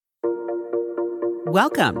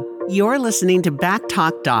Welcome. You're listening to Back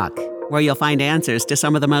Talk Doc, where you'll find answers to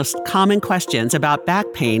some of the most common questions about back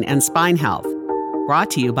pain and spine health. Brought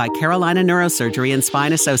to you by Carolina Neurosurgery and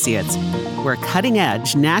Spine Associates, where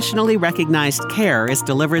cutting-edge, nationally recognized care is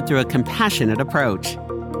delivered through a compassionate approach.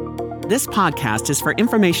 This podcast is for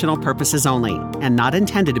informational purposes only and not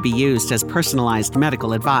intended to be used as personalized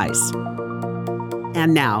medical advice.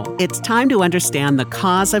 And now, it's time to understand the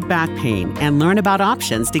cause of back pain and learn about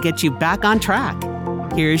options to get you back on track.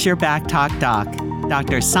 Here's your Back Talk Doc,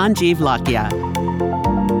 Dr. Sanjeev Lakhia.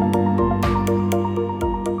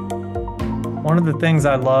 One of the things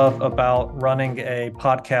I love about running a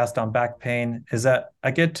podcast on back pain is that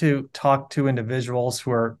I get to talk to individuals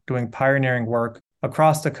who are doing pioneering work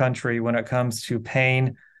across the country when it comes to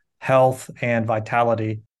pain, health, and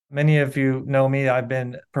vitality. Many of you know me. I've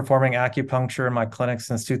been performing acupuncture in my clinic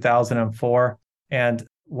since 2004. And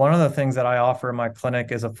one of the things that I offer in my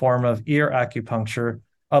clinic is a form of ear acupuncture,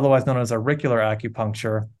 otherwise known as auricular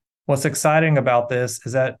acupuncture. What's exciting about this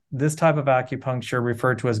is that this type of acupuncture,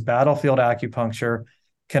 referred to as battlefield acupuncture,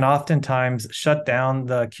 can oftentimes shut down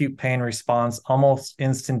the acute pain response almost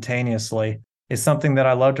instantaneously. It's something that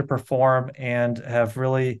I love to perform and have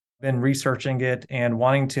really been researching it and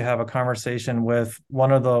wanting to have a conversation with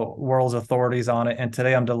one of the world's authorities on it. And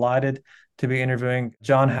today I'm delighted to be interviewing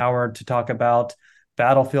John Howard to talk about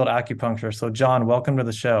battlefield acupuncture. So John, welcome to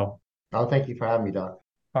the show. Oh, thank you for having me, Doc.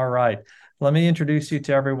 All right. Let me introduce you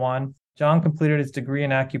to everyone. John completed his degree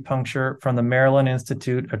in acupuncture from the Maryland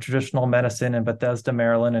Institute of Traditional Medicine in Bethesda,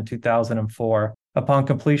 Maryland in 2004. Upon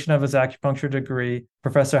completion of his acupuncture degree,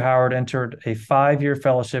 Professor Howard entered a 5-year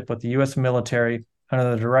fellowship with the U.S. military under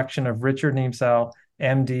the direction of Richard Niemsau,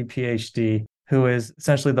 MD, PhD, who is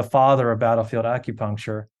essentially the father of battlefield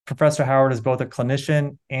acupuncture. Professor Howard is both a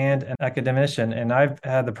clinician and an academician, and I've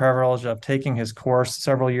had the privilege of taking his course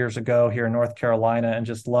several years ago here in North Carolina and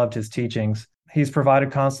just loved his teachings. He's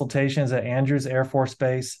provided consultations at Andrews Air Force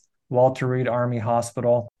Base, Walter Reed Army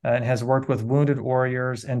Hospital, and has worked with wounded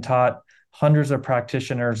warriors and taught hundreds of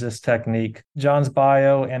practitioners this technique. John's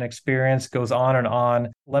bio and experience goes on and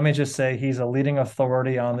on. Let me just say he's a leading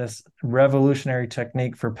authority on this revolutionary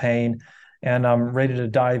technique for pain, and I'm ready to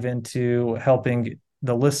dive into helping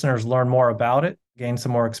the listeners learn more about it, gain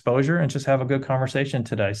some more exposure, and just have a good conversation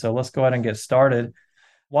today. So let's go ahead and get started.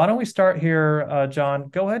 Why don't we start here, John?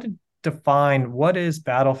 Go ahead and define what is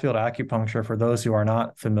battlefield acupuncture for those who are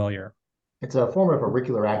not familiar. It's a form of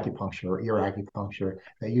auricular acupuncture or ear acupuncture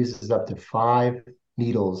that uses up to 5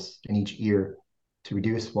 needles in each ear to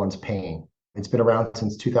reduce one's pain. It's been around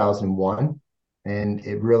since 2001, and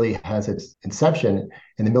it really has its inception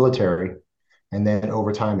in the military. And then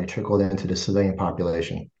over time, it trickled into the civilian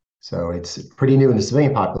population. So it's pretty new in the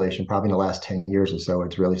civilian population, probably in the last 10 years or so,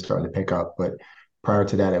 it's really starting to pick up. But prior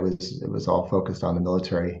to that, it was all focused on the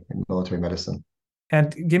military and military medicine.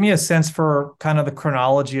 And give me a sense for kind of the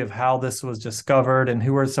chronology of how this was discovered and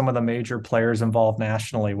who are some of the major players involved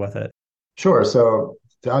nationally with it. Sure. So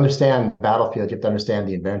to understand battlefield, you have to understand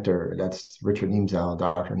the inventor. That's Richard Niemsau,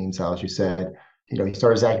 Dr. Niemsau, as you said. He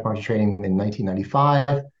started his acupuncture training in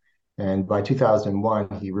 1995. And by 2001,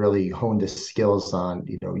 he really honed his skills on,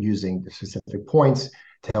 using the specific points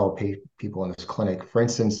to help people in his clinic. For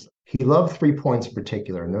instance, he loved 3 points in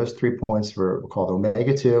particular. And those 3 points were called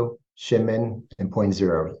omega-2, Shinmin, and point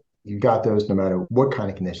zero. You got those no matter what kind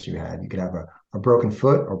of condition you had. You could have a broken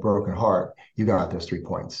foot or broken heart. You got those 3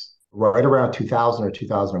 points. Right around 2000 or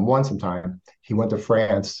 2001 sometime, he went to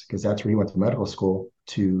France, because that's where he went to medical school,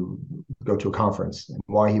 to go to a conference. And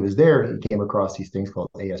while he was there, he came across these things called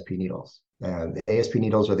ASP needles. And the ASP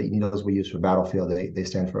needles are the needles we use for battlefield. They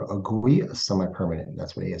stand for Aiguille Semi-Permanent.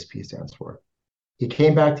 That's what ASP stands for. He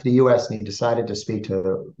came back to the U.S. and he decided to speak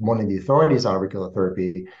to one of the authorities on auricular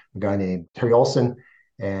therapy, a guy named Terry Olson.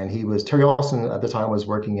 And Terry Olson at the time was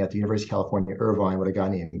working at the University of California, Irvine, with a guy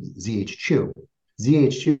named Z.H. Chu.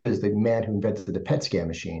 Z.H. Chu is the man who invented the PET scan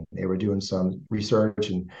machine. They were doing some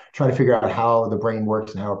research and trying to figure out how the brain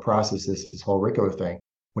works and how it processes this whole auricular thing.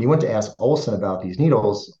 When he went to ask Olson about these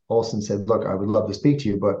needles, Olson said, "Look, I would love to speak to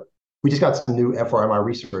you, but we just got some new FRMI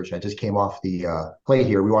research that just came off the plate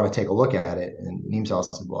here. We want to take a look at it." And Niemsau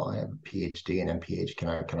said, "Well, I have a PhD and MPH. Can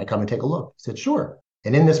I come and take a look?" He said, "Sure."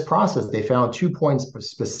 And in this process, they found 2 points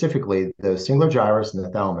specifically, the singular gyrus and the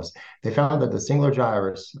thalamus. They found that the singular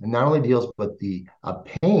gyrus not only deals with the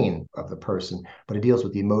pain of the person, but it deals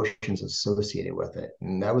with the emotions associated with it.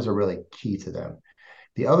 And that was a really key to them.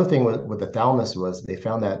 The other thing with the thalamus was they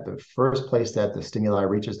found that the first place that the stimuli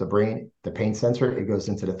reaches the brain, the pain sensor, it goes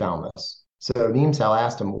into the thalamus. So Niemsau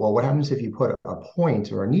asked him, well, what happens if you put a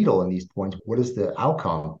point or a needle in these points? What is the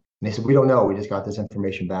outcome? And they said, we don't know. We just got this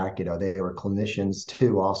information back. They were clinicians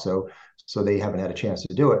too also, so they haven't had a chance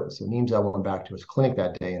to do it. So Neemsel went back to his clinic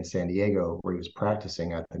that day in San Diego, where he was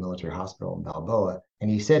practicing at the military hospital in Balboa.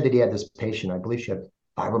 And he said that he had this patient, I believe she had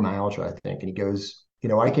fibromyalgia, I think. And he goes,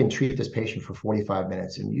 I can treat this patient for 45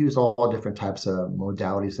 minutes and use all different types of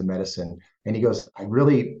modalities of medicine. And he goes, I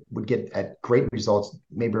really would get at great results,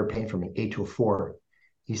 maybe a pain from an 8 to a 4.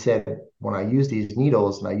 He said, when I use these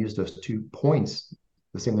needles and I use those 2 points,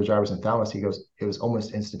 the singular gyrus and thalamus, he goes, it was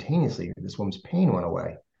almost instantaneously. This woman's pain went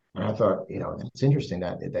away. And I thought, it's interesting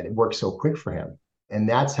that it worked so quick for him. And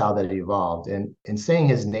that's how that evolved. And in saying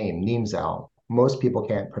his name, Neemsel, most people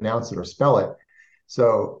can't pronounce it or spell it.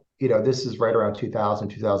 So, this is right around 2000,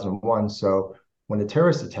 2001. So when the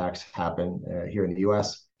terrorist attacks happened here in the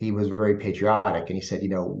US, he was very patriotic. And he said,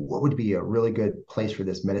 what would be a really good place for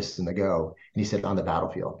this medicine to go? And he said, on the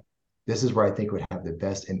battlefield. This is where I think it would have the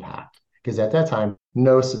best impact. Because at that time,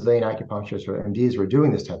 no civilian acupuncturists or MDs were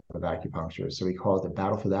doing this type of acupuncture. So we call it the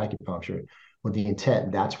battlefield acupuncture with the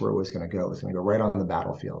intent that's where it was going to go. It's going to go right on the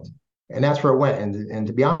battlefield. And that's where it went. And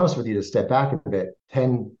to be honest with you, to step back a bit,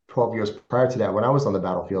 10, 12 years prior to that, when I was on the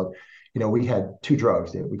battlefield, we had 2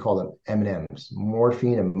 drugs that we called them M&Ms,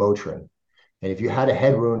 morphine and Motrin. And if you had a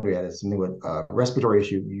head wound or you had something with a respiratory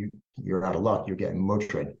issue, you're out of luck. You're getting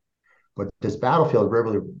Motrin. But this battlefield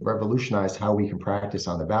really revolutionized how we can practice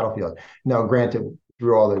on the battlefield. Now, granted,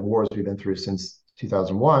 through all the wars we've been through since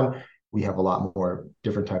 2001, we have a lot more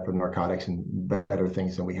different type of narcotics and better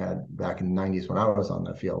things than we had back in the 90s when I was on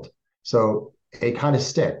the field. So it kind of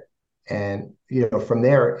stick. And, from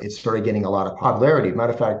there, it started getting a lot of popularity.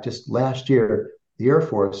 Matter of fact, just last year, the Air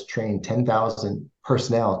Force trained 10,000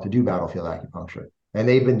 personnel to do battlefield acupuncture. And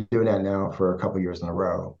they've been doing that now for a couple of years in a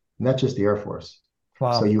row. And that's just the Air Force.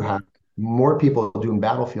 Wow. So you have more people doing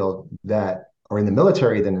battlefield that are in the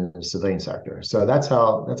military than in the civilian sector. So that's a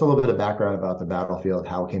little bit of background about the battlefield,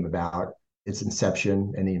 how it came about, its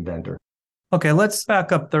inception, and the inventor. Okay, let's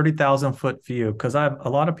back up 30,000 foot view, because I have a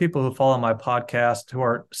lot of people who follow my podcast who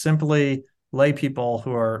are simply lay people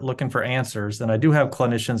who are looking for answers. And I do have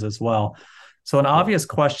clinicians as well. So an obvious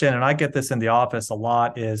question, and I get this in the office a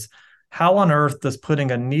lot, is how on earth does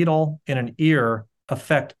putting a needle in an ear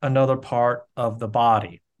affect another part of the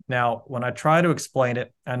body? Now, when I try to explain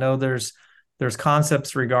it, I know there's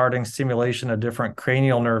concepts regarding stimulation of different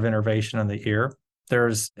cranial nerve innervation in the ear.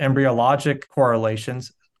 There's embryologic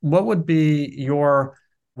correlations. What would be your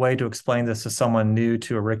way to explain this to someone new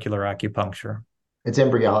to auricular acupuncture? It's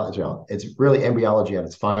embryology. It's really embryology at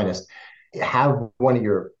its finest. Have one of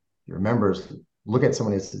your members look at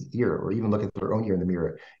someone else's ear or even look at their own ear in the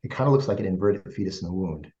mirror. It kind of looks like an inverted fetus in a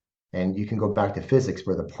wound. And you can go back to physics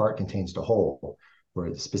where the part contains the whole,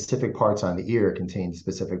 where specific parts on the ear contain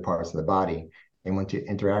specific parts of the body. And when to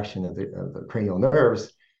interaction of the cranial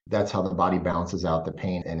nerves, that's how the body balances out the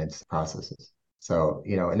pain and its processes. So,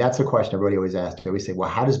 and that's a question everybody always asks. They always say, well,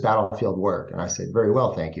 how does battlefield work? And I said, very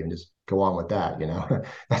well, thank you. And just go on with that.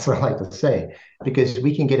 That's what I like to say, because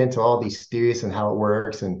we can get into all these theories and how it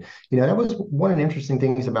works. And, that was one of the interesting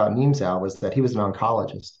things about Neemsel was that he was an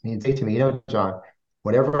oncologist. And he'd say to me, John,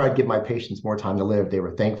 whenever I'd give my patients more time to live, they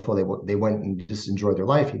were thankful. They went and just enjoyed their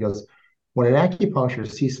life. He goes, when an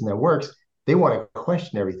acupuncturist sees something that works, they want to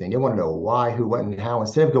question everything. They want to know why, who, what, and how.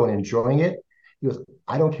 Instead of going and enjoying it, he goes,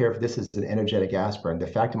 I don't care if this is an energetic aspirin. The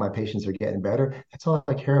fact that my patients are getting better, that's all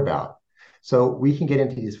I care about. So we can get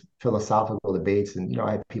into these philosophical debates. And,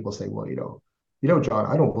 I have people say, well, John,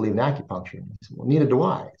 I don't believe in acupuncture. I said, well, neither do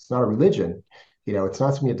I. It's not a religion. It's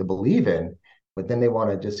not something you have to believe in. But then they want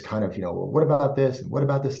to just kind of, well, what about this? And what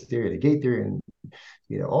about this theory, the gate theory,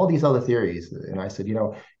 and, all these other theories. And I said,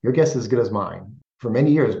 your guess is as good as mine. For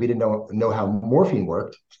many years, we didn't know how morphine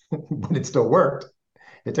worked, but it still worked.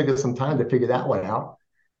 It took us some time to figure that one out.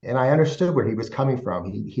 And I understood where he was coming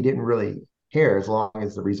from. He didn't really care as long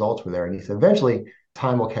as the results were there. And he said, eventually,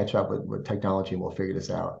 time will catch up with technology and we'll figure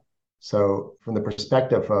this out. So from the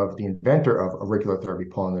perspective of the inventor of auricular therapy,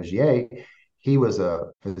 Paul Nogier, he was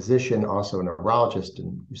a physician, also a neurologist,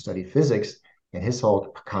 and who studied physics. And his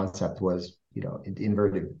whole concept was,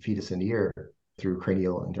 inverted fetus in the ear through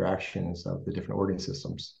cranial interactions of the different organ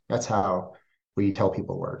systems. That's how we tell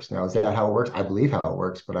people it works. Now, is that how it works? I believe how it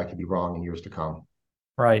works, but I could be wrong in years to come.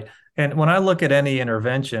 Right. And when I look at any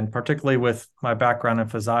intervention, particularly with my background in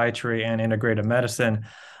physiatry and integrative medicine,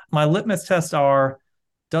 my litmus tests are,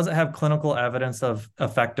 does it have clinical evidence of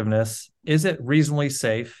effectiveness? Is it reasonably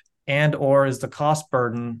safe? And or is the cost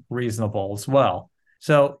burden reasonable as well?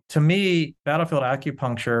 So to me, battlefield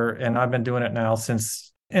acupuncture, and I've been doing it now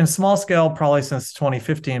in small scale, probably since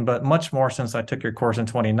 2015, but much more since I took your course in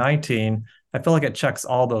 2019, I feel like it checks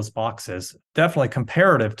all those boxes, definitely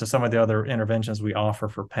comparative to some of the other interventions we offer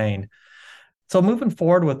for pain. So moving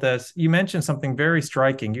forward with this, you mentioned something very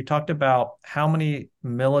striking. You talked about how many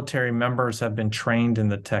military members have been trained in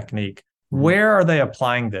the technique. Mhm. Where are they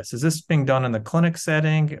applying this? Is this being done in the clinic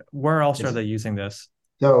setting? Where else are Yes. they using this?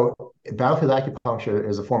 So battlefield acupuncture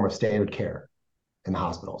is a form of standard care in the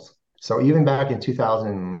hospitals. So even back in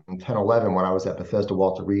 2010, 11, when I was at Bethesda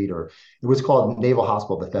Walter Reed, or it was called Naval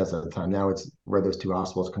Hospital Bethesda at the time. Now it's where those two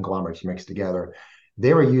hospitals conglomerates mixed together.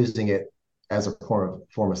 They were using it as a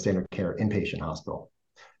form of standard care inpatient hospital.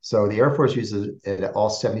 So the Air Force uses it at all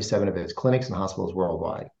 77 of its clinics and hospitals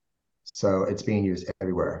worldwide. So it's being used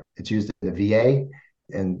everywhere. It's used in the VA.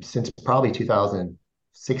 And since probably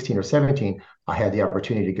 2016 or 17, I had the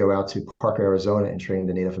opportunity to go out to Parker, Arizona and train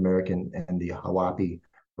the Native American and the Hawaii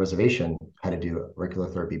reservation how to do regular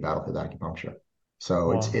therapy battlefield acupuncture.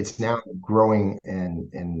 So it's Wow. it's now growing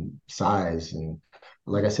in size. And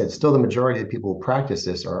like I said, still the majority of the people who practice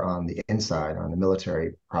this are on the inside, on the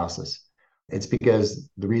military process. It's because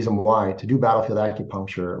the reason why to do battlefield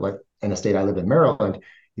acupuncture, like in the state I live in, Maryland,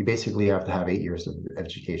 you basically have to have 8 years of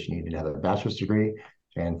education. You need to have a bachelor's degree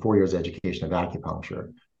and 4 years of education of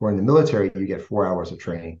acupuncture. Where in the military, you get 4 hours of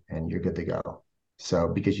training and you're good to go. So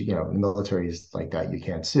because the military is like that, you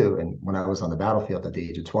can't sue. And when I was on the battlefield at the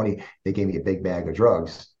age of 20, they gave me a big bag of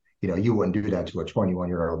drugs. You wouldn't do that to a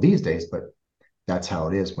 21-year-old these days, but that's how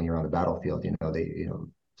it is when you're on the battlefield.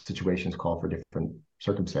 Situations call for different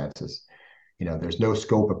circumstances. There's no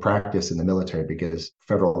scope of practice in the military because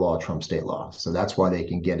federal law trumps state law. So that's why they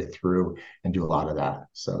can get it through and do a lot of that.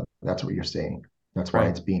 So that's what you're seeing. That's why Right.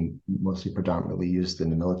 it's being mostly predominantly used in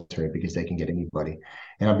the military because they can get anybody.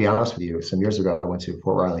 And I'll be honest with you, some years ago, I went to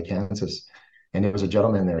Fort Riley, Kansas, and there was a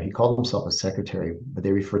gentleman there. He called himself a secretary, but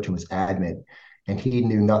they referred to him as admin. And he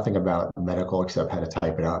knew nothing about medical except how to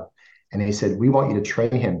type it up. And he said, "We want you to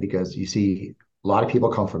train him because you see, a lot of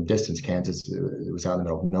people come from distance. Kansas, it was out in the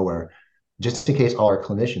middle of nowhere. Just in case all our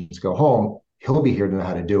clinicians go home, he'll be here to know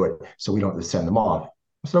how to do it. So we don't have to send them off."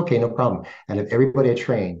 I said, "Okay, no problem." And if everybody I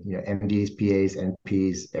trained, MDs, PAs,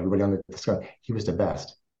 NPs, everybody on the sky, he was the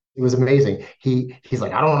best. It was amazing. He's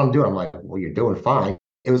like, "I don't know what I'm doing." I'm like, "Well, you're doing fine."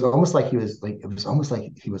 It was a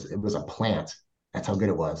plant. That's how good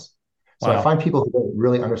it was. So I Wow. find people who don't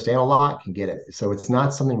really understand a lot can get it. So it's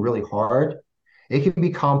not something really hard. It can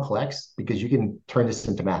be complex because you can turn this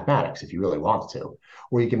into mathematics if you really want to,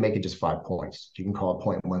 or you can make it just 5 points. You can call it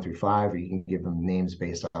point 1 through 5, or you can give them names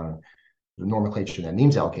based on the nomenclature that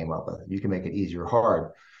Neemsal came up with. You can make it easy or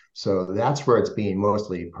hard. So that's where it's being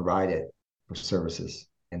mostly provided for services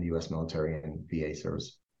in the U.S. military and VA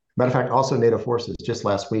service. Matter of fact, also NATO forces. Just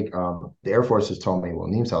last week, the Air Force has told me, well,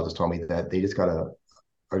 Neemsal just told me that they just got an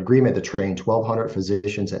agreement to train 1,200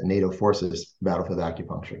 physicians at NATO forces battlefield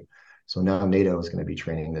acupuncture. So now NATO is going to be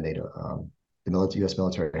training the U.S.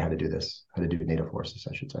 military how to do this, how to do NATO forces,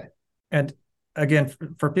 I should say. And again,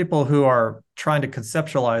 for people who are trying to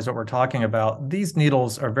conceptualize what we're talking about, these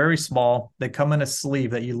needles are very small. They come in a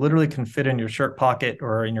sleeve that you literally can fit in your shirt pocket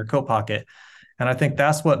or in your coat pocket. And I think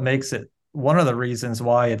that's what makes it one of the reasons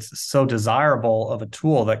why it's so desirable of a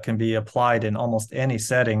tool that can be applied in almost any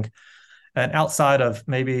setting. And outside of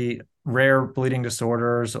maybe rare bleeding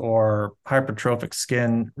disorders or hypertrophic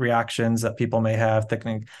skin reactions that people may have,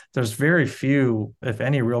 thickening, there's very few, if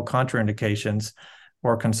any, real contraindications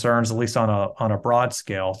or concerns, at least on a broad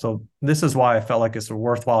scale. So this is why I felt like it's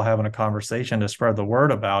worthwhile having a conversation to spread the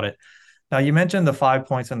word about it. Now, you mentioned the 5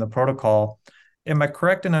 points in the protocol. Am I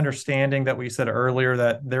correct in understanding that we said earlier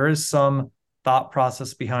that there is some thought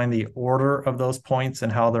process behind the order of those points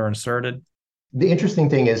and how they're inserted? The interesting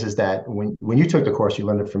thing is that when you took the course, you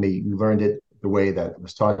learned it from me. You learned it the way that it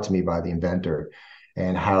was taught to me by the inventor,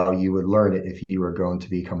 and how you would learn it if you were going to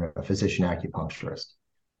become a physician acupuncturist.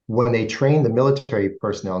 When they train the military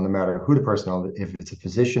personnel, no matter who the personnel, if it's a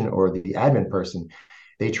physician or the admin person,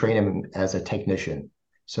 they train them as a technician.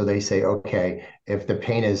 So they say, okay, if the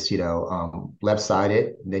pain is,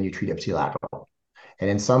 left-sided, then you treat ipsilateral. And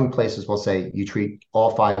in some places, we'll say you treat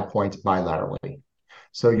all 5 points bilaterally.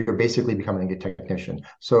 So you're basically becoming a technician.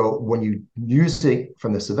 So when you use it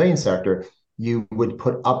from the civilian sector, you would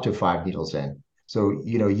put up to 5 needles in. So,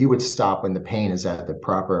 you would stop when the pain is at the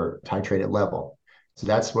proper titrated level. So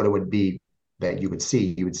that's what it would be that you would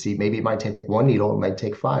see. You would see maybe it might take 1 needle, it might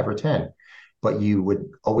take 5 or 10, but you would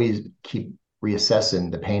always keep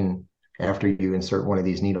reassessing the pain after you insert one of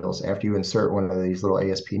these needles. After you insert one of these little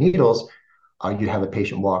ASP needles, you'd have the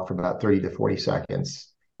patient walk for about 30 to 40 seconds.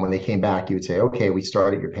 When they came back, you would say, okay, we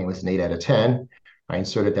started, your pain was an 8 out of 10. I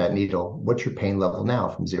inserted that needle. What's your pain level now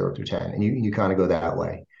from 0 to 10? And you kind of go that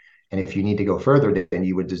way. And if you need to go further, then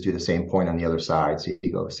you would just do the same point on the other side. So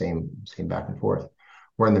you go same back and forth.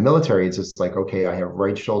 Where in the military, it's just like, okay, I have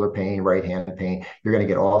right shoulder pain, right hand pain. You're going to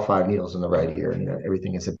get all 5 needles in the right ear. And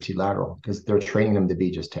everything is lateral because they're training them to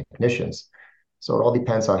be just technicians. So it all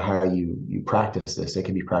depends on how you practice this. It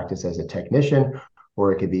can be practiced as a technician,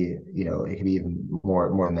 or it could be, it could be even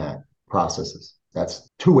more than that processes. That's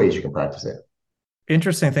 2 ways you can practice it.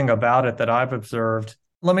 Interesting thing about it that I've observed.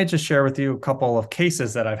 Let me just share with you a couple of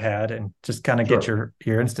cases that I've had and just kind of get your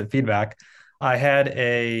instant feedback. I had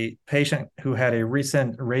a patient who had a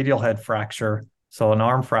recent radial head fracture, so an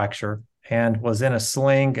arm fracture, and was in a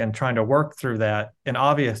sling and trying to work through that in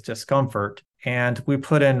obvious discomfort. And we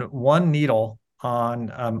put in one needle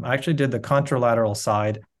on, I actually did the contralateral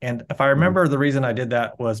side. And if I remember, the reason I did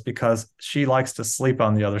that was because she likes to sleep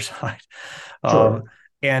on the other side.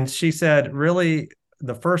 And she said, really,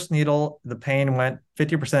 the first needle, the pain went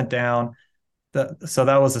 50% down. So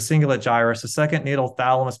that was a cingulate gyrus. The second needle,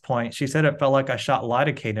 thalamus point. She said it felt like I shot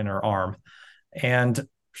lidocaine in her arm. And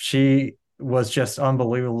she was just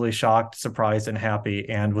unbelievably shocked, surprised, and happy,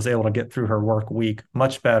 and was able to get through her work week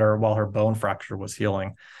much better while her bone fracture was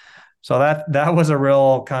healing. So that was a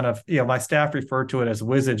real kind of, my staff referred to it as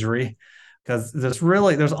wizardry, because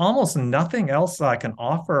there's almost nothing else I can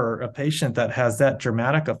offer a patient that has that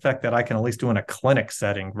dramatic effect that I can at least do in a clinic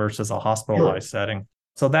setting versus a hospitalized setting.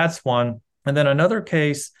 So that's one. And then another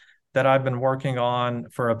case that I've been working on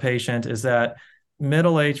for a patient is that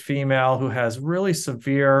middle-aged female who has really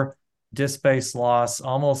severe disc space loss,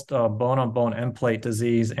 almost bone-on-bone end plate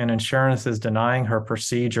disease, and insurance is denying her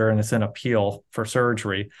procedure and it's in appeal for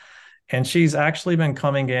surgery. And she's actually been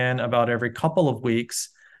coming in about every couple of weeks.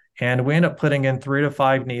 And we end up putting in 3 to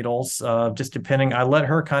 5 needles, just depending. I let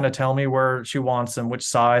her kind of tell me where she wants them, which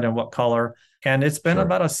side and what color. And it's been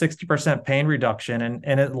about a 60% pain reduction.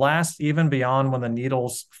 And it lasts even beyond when the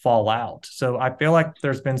needles fall out. So I feel like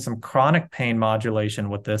there's been some chronic pain modulation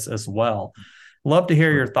with this as well. Love to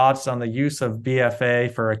hear your thoughts on the use of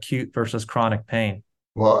BFA for acute versus chronic pain.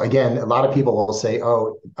 Well, again, a lot of people will say,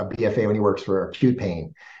 oh, a BFA only works for acute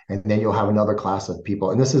pain. And then you'll have another class of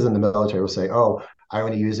people, and this is in the military, will say, oh, I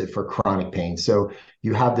only use it for chronic pain. So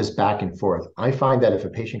you have this back and forth. I find that if a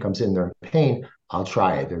patient comes in, they're in pain, I'll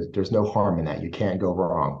try it. There's no harm in that. You can't go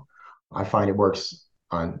wrong. I find it works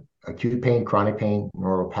on acute pain, chronic pain,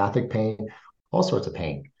 neuropathic pain, all sorts of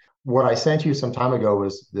pain. What I sent you some time ago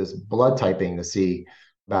was this blood typing to see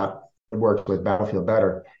about it worked with Battlefield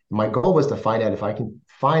Better. My goal was to find out if I can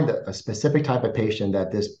find a specific type of patient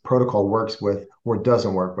that this protocol works with or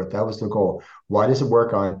doesn't work with. That was the goal. Why does it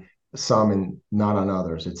work on some and not on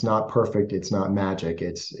others? It's not perfect. It's not magic.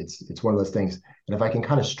 It's one of those things. And if I can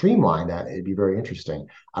kind of streamline that, it'd be very interesting.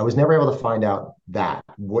 I was never able to find out that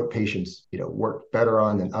what patients worked better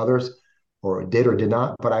on than others, or did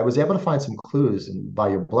not. But I was able to find some clues by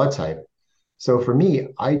your blood type. So for me,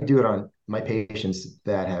 I do it on my patients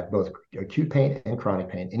that have both acute pain and chronic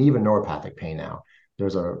pain, and even neuropathic pain now.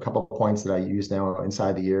 There's a couple of points that I use now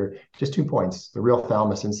inside the ear, just 2 points, the real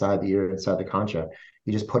thalamus inside the ear, inside the concha.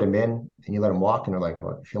 You just put them in and you let them walk and they're like,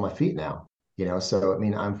 well, I feel my feet now. So, I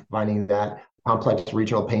mean, I'm finding that complex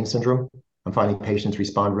regional pain syndrome, I'm finding patients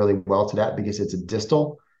respond really well to that because it's a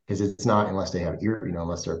distal, because it's not, unless they have ear,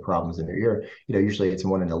 unless there are problems in their ear, usually it's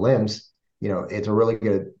one in the limbs, it's a really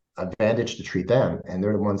good advantage to treat them. And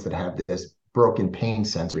they're the ones that have this broken pain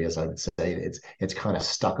sensory, as I would say. It's kind of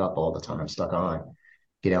stuck up all the time, stuck on.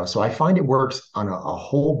 So I find it works on a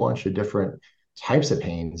whole bunch of different types of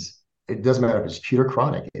pains. It doesn't matter if it's acute or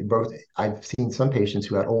chronic. I've seen some patients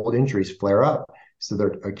who had old injuries flare up, so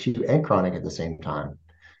they're acute and chronic at the same time.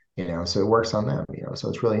 So it works on them. So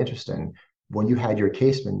it's really interesting. When you had your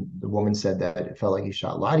case, when the woman said that it felt like you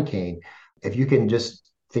shot lidocaine, if you can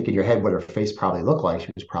just think in your head what her face probably looked like,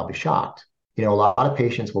 she was probably shocked. A lot of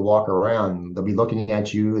patients will walk around, they'll be looking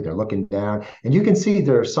at you, they're looking down, and you can see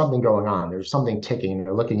there's something going on. There's something ticking.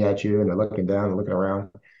 They're looking at you and they're looking down and looking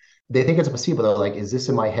around. They think it's a placebo. They're like, is this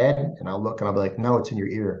in my head? And I'll look and I'll be like, no, it's in your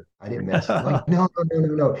ear. I didn't miss. I'm like, no.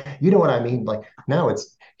 You know what I mean? Like, no,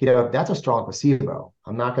 it's, that's a strong placebo.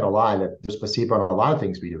 I'm not going to lie that there's placebo on a lot of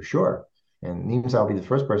things we do, sure. And Neem's, I'll be the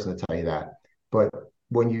first person to tell you that. But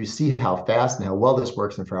when you see how fast and how well this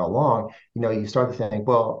works and for how long, you start to think,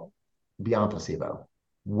 well, beyond placebo,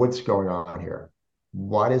 what's going on here?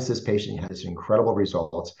 Why does this patient have this incredible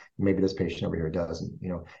results? Maybe this patient over here doesn't.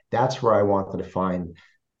 That's where I wanted to find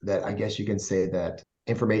that. I guess you can say that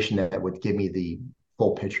information that would give me the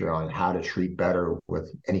full picture on how to treat better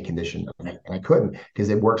with any condition. And I couldn't, because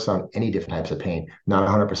it works on any different types of pain, not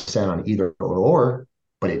 100% on either or,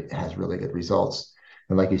 but it has really good results.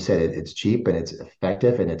 And like you said, it's cheap and it's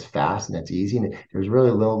effective and it's fast and it's easy. And there's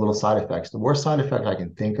really little side effects. The worst side effect I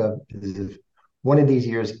can think of is if one of these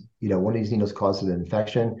ears, one of these needles causes an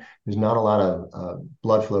infection. There's not a lot of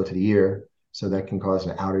blood flow to the ear, so that can cause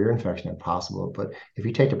an outer ear infection if possible. But if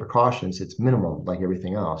you take the precautions, it's minimal, like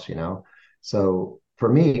everything else. So for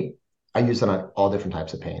me, I use it on all different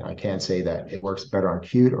types of pain. I can't say that it works better on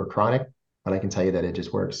acute or chronic, but I can tell you that it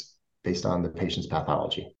just works based on the patient's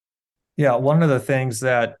pathology. Yeah, one of the things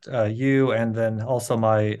that you and then also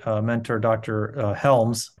my mentor, Dr.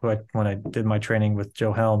 Helms, when I did my training with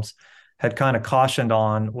Joe Helms, had kind of cautioned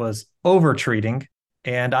on was over treating.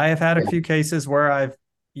 And I have had a Yeah. few cases where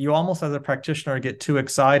you almost as a practitioner get too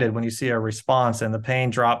excited when you see a response and the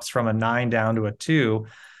pain drops from a 9 down to a 2.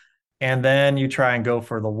 And then you try and go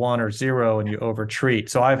for the 1 or 0 and you overtreat.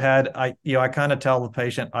 So I kind of tell the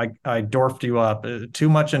patient, I dwarfed you up. Too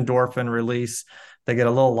much endorphin release. They get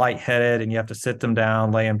a little lightheaded and you have to sit them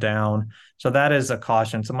down, lay them down. So that is a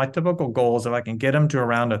caution. So my typical goal is if I can get them to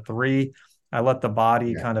around a 3, I let the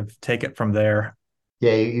body Yeah. kind of take it from there.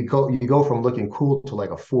 Yeah, you go from looking cool to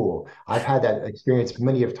like a fool. I've had that experience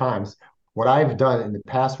many of times. What I've done in the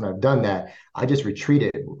past when I've done that, I just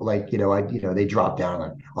retreated. Like, they drop down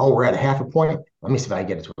like, oh, we're at a half a point. Let me see if I can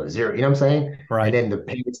get it to a 0. You know what I'm saying? And Right. then the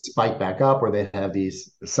pain would spike back up, or they have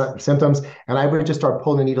these symptoms, and I would just start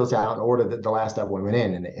pulling the needles out in order that the last step one went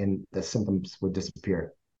in, and the symptoms would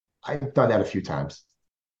disappear. I've done that a few times.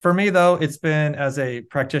 For me, though, it's been as a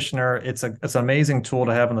practitioner, it's an amazing tool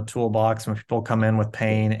to have in the toolbox when people come in with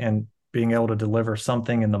pain and being able to deliver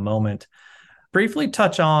something in the moment. Briefly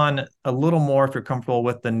touch on a little more if you're comfortable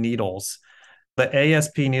with the needles. The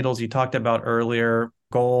ASP needles you talked about earlier, Yeah.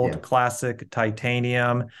 gold, classic,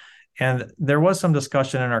 titanium. And there was some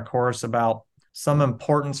discussion in our course about some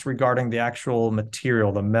importance regarding the actual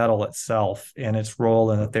material, the metal itself, and its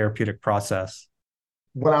role in the therapeutic process.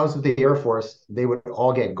 When I was with the Air Force, they would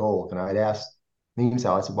all get gold. And I'd ask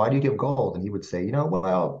Neemsal, I said, why do you give gold? And he would say,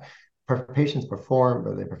 well, patients perform,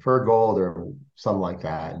 but they prefer gold or something like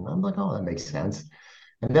that. And I'm like, oh, that makes sense.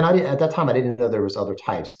 And then at that time, I didn't know there was other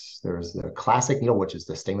types. There's the classic needle, which is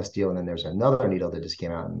the stainless steel. And then there's another needle that just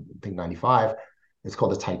came out in, I think, 95. It's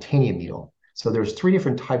called the titanium needle. So there's 3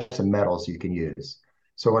 different types of metals you can use.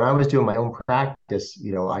 So when I was doing my own practice,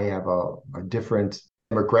 I have a different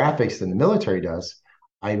demographics than the military does.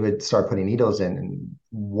 I would start putting needles in. And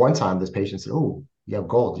one time this patient said, oh, you have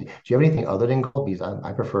gold. Do you have anything other than gold? Because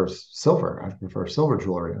I prefer silver. I prefer silver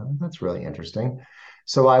jewelry. Oh, that's really interesting.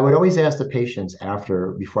 So I would always ask the patients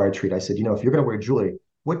before I treat, I said, if you're going to wear jewelry,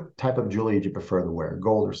 what type of jewelry do you prefer to wear,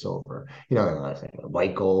 gold or silver? I say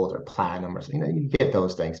white gold or platinum or something. You get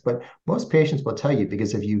those things. But most patients will tell you,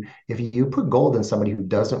 because if you put gold in somebody who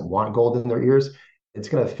doesn't want gold in their ears, it's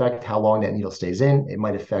going to affect how long that needle stays in. It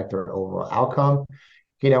might affect their overall outcome.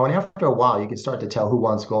 And after a while, you can start to tell who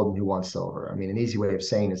wants gold and who wants silver. I mean, an easy way of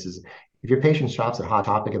saying this is if your patient shops at Hot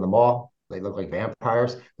Topic in the mall, they look like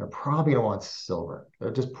vampires, they're probably going to want silver.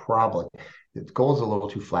 They're just probably. Gold's a little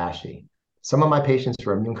too flashy. Some of my patients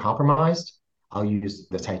who are immune compromised, I'll use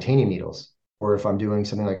the titanium needles. Or if I'm doing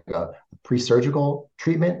something like a pre-surgical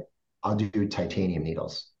treatment, I'll do titanium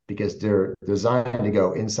needles because they're designed to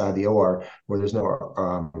go inside the OR where there's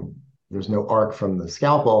no arc from the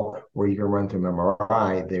scalpel where you can run through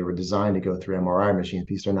MRI. They were designed to go through MRI machines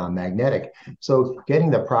because they're not magnetic. So getting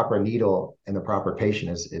the proper needle and the proper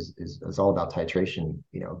patient is all about titration.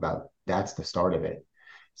 That's the start of it.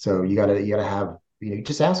 So you gotta have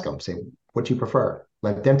just ask them, say what you prefer.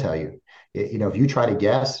 Let them tell you. If you try to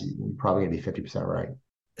guess, you're probably gonna be 50% right.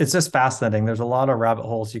 It's just fascinating. There's a lot of rabbit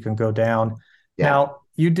holes you can go down. Yeah. Now,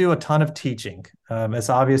 you do a ton of teaching. It's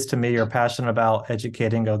obvious to me you're passionate about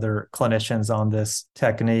educating other clinicians on this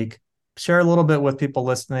technique. Share a little bit with people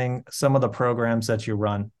listening some of the programs that you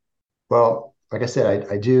run. Well, like I said,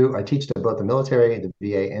 I teach to both the military, the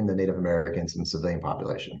VA, and the Native Americans and civilian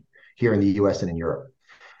population here in the US and in Europe.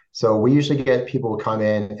 So we usually get people to come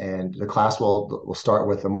in, and the class will start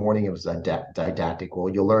with the morning. It was didactic.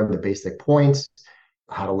 Well, you'll learn the basic points,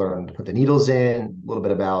 how to learn to put the needles in, a little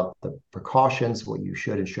bit about the precautions, what you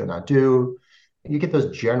should and should not do. You get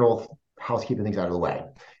those general housekeeping things out of the way.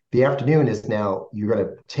 The afternoon is now you're going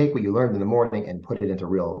to take what you learned in the morning and put it into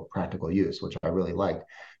real practical use, which I really liked.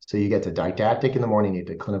 So you get the didactic in the morning, you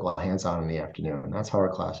get the clinical hands-on in the afternoon. And that's how our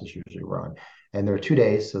classes usually run. And there are 2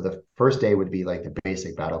 days. So the first day would be like the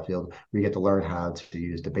basic battlefield, where you get to learn how to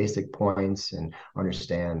use the basic points and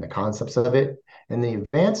understand the concepts of it. And the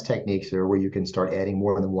advanced techniques are where you can start adding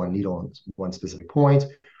more than one needle on one specific point.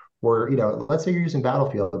 Where, let's say you're using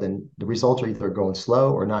battlefield and the results are either going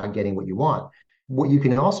slow or not getting what you want. what you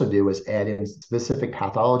can also do is add in specific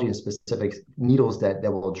pathology and specific needles that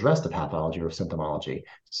will address the pathology or symptomology.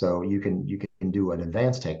 So you can do an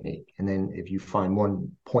advanced technique. And then if you find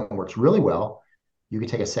one point works really well, you can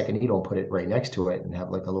take a second needle and put it right next to it and have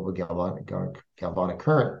like a little galvanic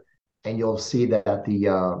current, and you'll see that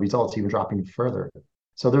the results even drop even further.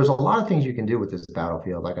 So there's a lot of things you can do with this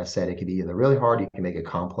battlefield. Like I said, it can be either really hard, you can make it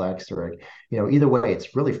complex, or either way,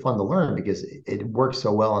 it's really fun to learn because it works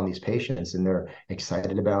so well on these patients and they're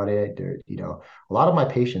excited about it. A lot of my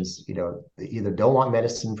patients, they either don't want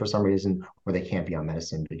medicine for some reason, or they can't be on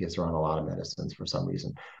medicine because they're on a lot of medicines for some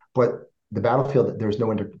reason. But the battlefield, there's no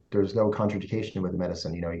contraindication with the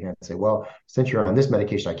medicine. You can't say, well, since you're on this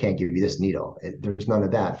medication, I can't give you this needle. There's none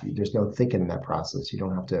of that. There's no thinking in that process. You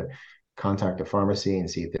don't have to contact a pharmacy and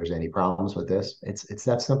see if there's any problems with this. It's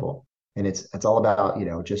that simple. And it's all about,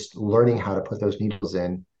 just learning how to put those needles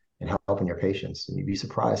in and helping your patients. And you'd be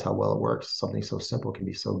surprised how well it works. Something so simple can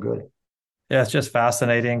be so good. Yeah, it's just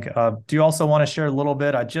fascinating. Do you also want to share a little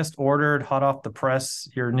bit? I just ordered hot off the press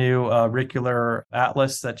your new auricular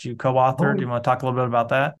atlas that you co-authored. Do you want to talk a little bit about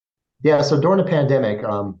that? Yeah. So during the pandemic,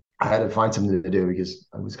 I had to find something to do because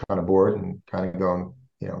I was kind of bored and kind of going,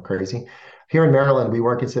 crazy. Here in Maryland, we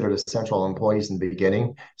weren't considered essential employees in the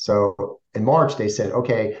beginning. So in March, they said,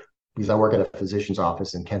 okay, because I work at a physician's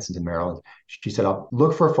office in Kensington, Maryland. She said, I'll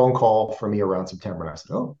look for a phone call for me around September. And I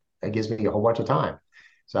said, oh, that gives me a whole bunch of time.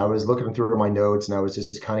 So I was looking through my notes and I was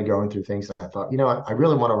just kind of going through things. And I thought, I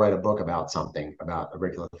really want to write a book about something about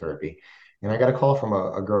auricular therapy. And I got a call from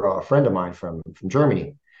a friend of mine from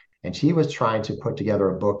Germany. And she was trying to put together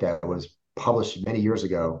a book that was published many years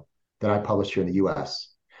ago that I published here in the US.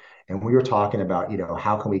 And we were talking about,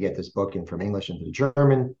 how can we get this book in from English into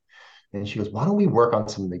German? And she goes, why don't we work on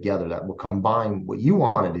something together that will combine what you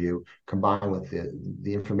want to do, combine with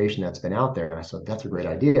the information that's been out there. And I said, that's a great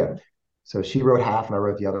idea. So she wrote half and I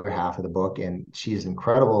wrote the other half of the book. And she's an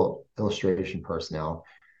incredible illustration personnel.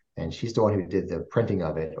 And she's the one who did the printing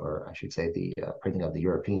of it, or I should say the printing of the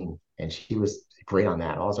European. And she was great on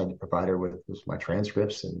that. All I had to provide her with was my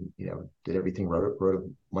transcripts and, did everything, wrote as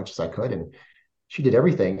much as I could. And she did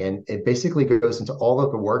everything. And it basically goes into all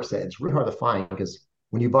of the works that it's really hard to find because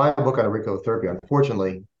when you buy a book on auricular therapy,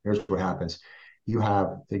 unfortunately, here's what happens. You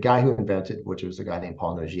have the guy who invented, which was a guy named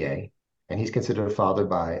Paul Nogier, and he's considered a father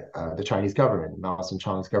by the Chinese government. Mao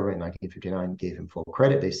Zedong's government in 1959 gave him full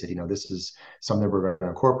credit. They said, this is something we're going to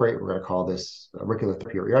incorporate. We're going to call this auricular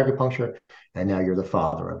therapy or acupuncture, and now you're the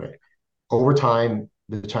father of it. Over time,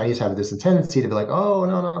 the Chinese have this tendency to be like, oh,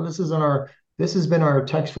 no, this has been our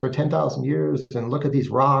text for 10,000 years, and look at these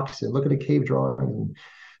rocks, and look at the cave drawing. And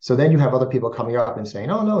so then you have other people coming up and saying,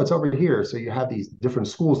 oh, no, it's over here. So you have these different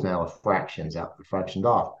schools now with fractioned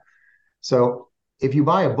off. So if you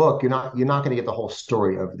buy a book, you're not going to get the whole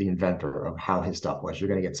story of the inventor, of how his stuff was. You're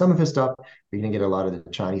going to get some of his stuff, but you're going to get a lot of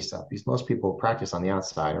the Chinese stuff because most people practice on the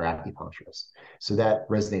outside are acupuncturists. So that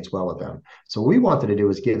resonates well with them. So what we wanted to do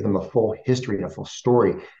is give them a full history and a full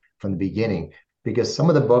story from the beginning, because some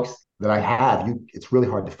of the books that I have, it's really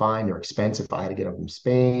hard to find. They're expensive. I had to get them from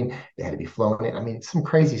Spain. They had to be flown in. I mean, some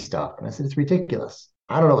crazy stuff. And I said, it's ridiculous.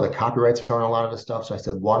 I don't know what the copyrights are on a lot of the stuff. So I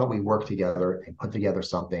said, why don't we work together and put together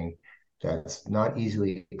something that's not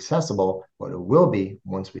easily accessible, but it will be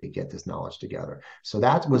once we get this knowledge together. So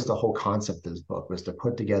that was the whole concept of this book, was to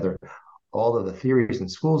put together all of the theories and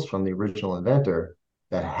schools from the original inventor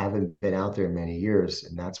that haven't been out there in many years.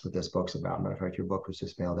 And that's what this book's about. Matter of fact, your book was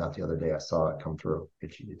just mailed out the other day. I saw it come through.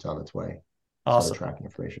 It's on its way. Awesome. Tracking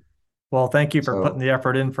information. Well, thank you for putting the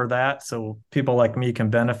effort in for that, so people like me can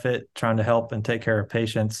benefit trying to help and take care of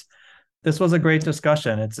patients. This was a great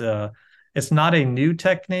discussion. It's not a new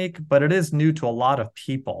technique, but it is new to a lot of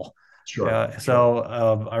people. Sure. So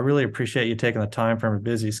I really appreciate you taking the time from a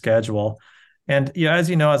busy schedule. And as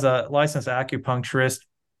you know, as a licensed acupuncturist,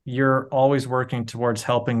 you're always working towards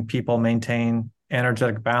helping people maintain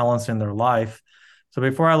energetic balance in their life. So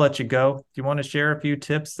before I let you go, do you want to share a few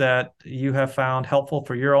tips that you have found helpful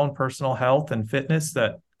for your own personal health and fitness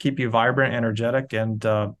that keep you vibrant, energetic, and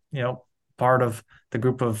part of the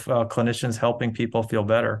group of clinicians helping people feel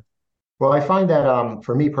better? Well, I find that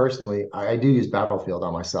for me personally, I do use Battlefield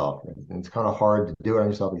on myself. And it's kind of hard to do it on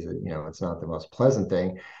yourself because, it's not the most pleasant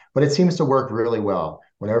thing, but it seems to work really well.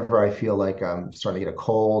 Whenever I feel like I'm starting to get a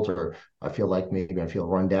cold, or I feel like maybe I feel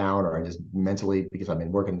run down, or I just mentally, because I've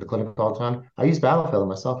been working in the clinic all the time, I use Battlefield on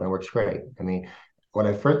myself and it works great. I mean, when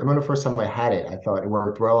the first time I had it, I thought it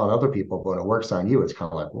worked well on other people, but when it works on you, it's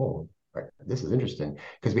kind of like, whoa, this is interesting,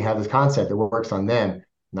 because we have this concept that works on them,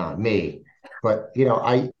 not me. But,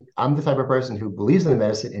 I'm the type of person who believes in the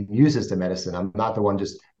medicine and uses the medicine. I'm not the one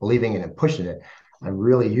just believing it and pushing it. I'm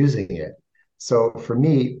really using it. So for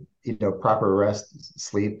me, proper rest,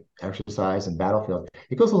 sleep, exercise, and battlefield,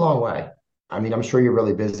 it goes a long way. I mean, I'm sure you're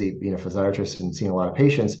really busy being a physiatrist and seeing a lot of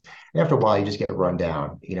patients. And after a while, you just get run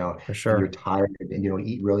down, For and you're sure. tired and you don't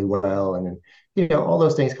eat really well. And then, all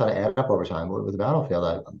those things kind of add up over time. With the battlefield,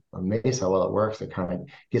 I'm amazed how well it works. It kind of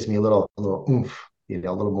gives me a little oomph, a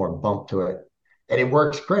little more bump to it. And it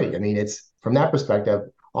works great. I mean, it's from that perspective,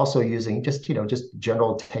 also using just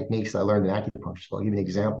general techniques I learned in acupuncture. So I'll give you an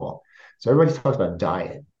example. So everybody talks about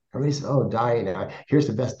diet. Everybody says, "Oh, diet. Here's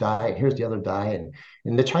the best diet. Here's the other diet."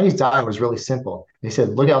 And the Chinese diet was really simple. They said,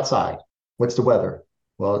 "Look outside. What's the weather?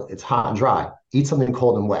 Well, it's hot and dry. Eat something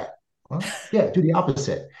cold and wet." Well, yeah, do the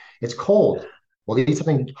opposite. It's cold. Well, eat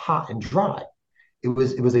something hot and dry. It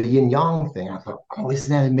was a yin yang thing. I thought, oh,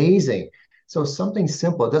 isn't that amazing? So something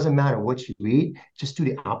simple. It doesn't matter what you eat. Just do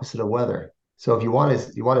the opposite of weather. So if you want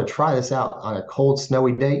to try this out on a cold,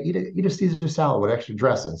 snowy day, eat a Caesar salad with extra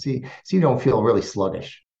dressing. See you don't feel really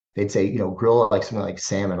sluggish. They'd say, grill like something like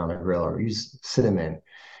salmon on a grill or use cinnamon.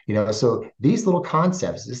 So these little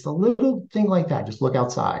concepts, just a little thing like that, just look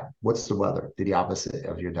outside. What's the weather? Do the opposite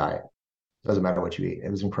of your diet. Doesn't matter what you eat.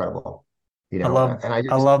 It was incredible. I love And I I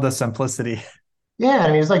just, love the simplicity. yeah,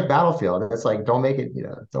 I mean, it's like battlefield. It's like, don't make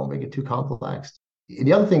it too complex.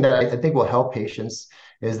 The other thing that I think will help patients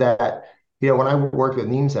is that, when I worked with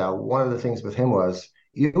Neemsal, one of the things with him was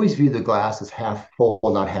you always view the glass as half full,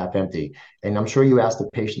 not half empty. And I'm sure you asked the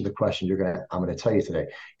patient the question I'm going to tell you today.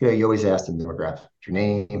 You always ask them demographic, your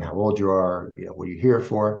name, how old you are, what you're here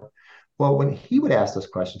for. Well, when he would ask those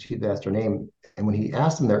questions, he'd ask their name. And when he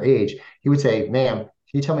asked them their age, he would say, "Ma'am, can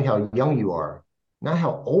you tell me how young you are? Not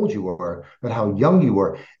how old you were, but how young you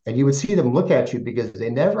were." And you would see them look at you because they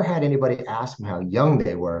never had anybody ask them how young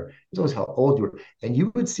they were. It was always how old you were. And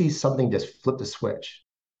you would see something just flip the switch.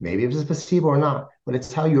 Maybe it was a placebo or not, but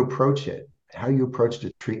it's how you approach it, how you approach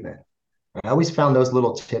the treatment. I always found those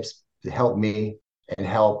little tips to help me and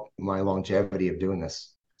help my longevity of doing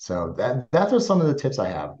this. So that's are some of the tips I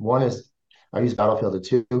have. One is I use Battlefield.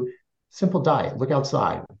 Two, simple diet. Look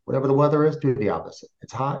outside. Whatever the weather is, do the opposite.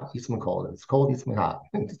 It's hot, eat something cold. If it's cold, eat something hot.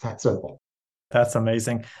 It's that simple. That's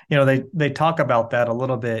amazing. They talk about that a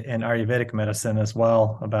little bit in Ayurvedic medicine as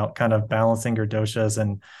well, about kind of balancing your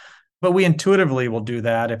doshas. But we intuitively will do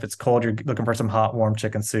that. If it's cold, you're looking for some hot, warm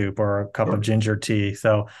chicken soup or a cup of Sure. ginger tea.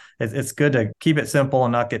 So it's good to keep it simple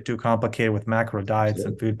and not get too complicated with macro diets and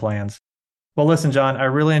Absolutely. food plans. Well, listen, John, I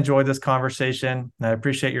really enjoyed this conversation and I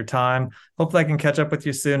appreciate your time. Hopefully I can catch up with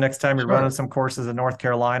you soon next time you're running Sure. some courses in North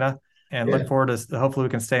Carolina, and look Yeah. forward to hopefully we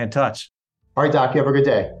can stay in touch. All right, Doc, you have a good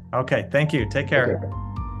day. Okay. Thank you. Take Take care. care.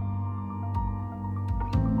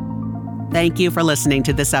 Thank you for listening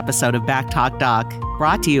to this episode of Back Talk Doc,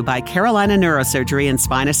 brought to you by Carolina Neurosurgery and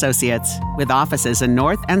Spine Associates, with offices in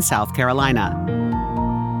North and South Carolina.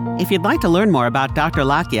 If you'd like to learn more about Dr.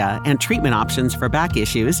 Lakia and treatment options for back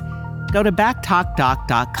issues, go to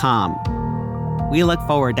backtalkdoc.com. We look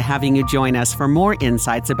forward to having you join us for more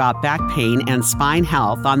insights about back pain and spine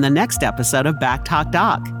health on the next episode of Back Talk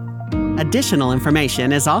Doc. Additional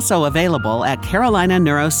information is also available at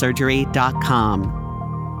carolinaneurosurgery.com.